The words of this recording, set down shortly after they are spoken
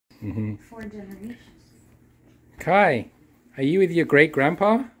4 generations. Kai, are you with your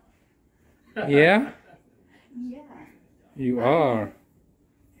great-grandpa? Yeah? Yeah. You are.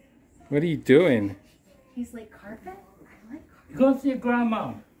 What are you doing? He's like, carpet? I like carpet. Go see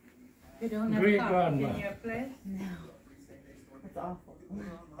grandma. You don't have Great carpet grandma. in your place? No. It's awful.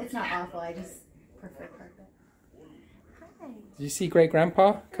 It's not awful, I just prefer carpet. Hi. Did you see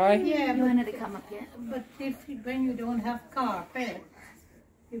great-grandpa, Kai? Yeah, You wanted to come up here? but when you don't have carpet,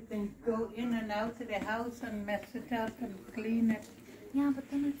 you can go in and out of the house and mess it up and clean it. Yeah, but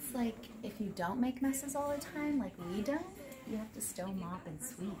then it's like, if you don't make messes all the time, like we don't, you have to still mop and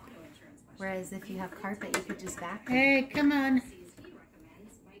sweep. Whereas if you have carpet, you could just vacuum. Hey, come on.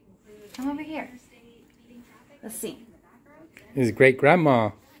 Come over here. Let's see. This is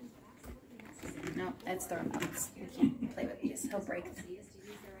great-grandma. No, that's the remotes. We can't play with these. He'll break them.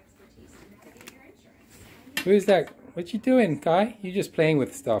 Who is that? What you doing, Kai? You just playing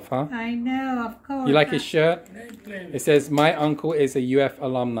with stuff, huh? I know, of course. You like his shirt? It says, "My uncle is a UF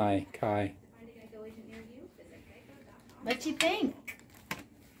alumni," Kai. What you think?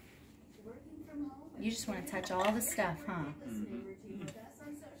 You just want to touch all the stuff, huh?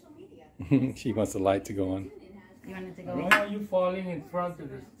 She wants the light to go on. You wanted to go Why are you falling in front of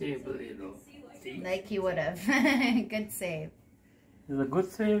the table, you know? See? like you would have. Good save. It's a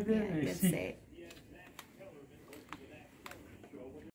good save there. Yeah, good save.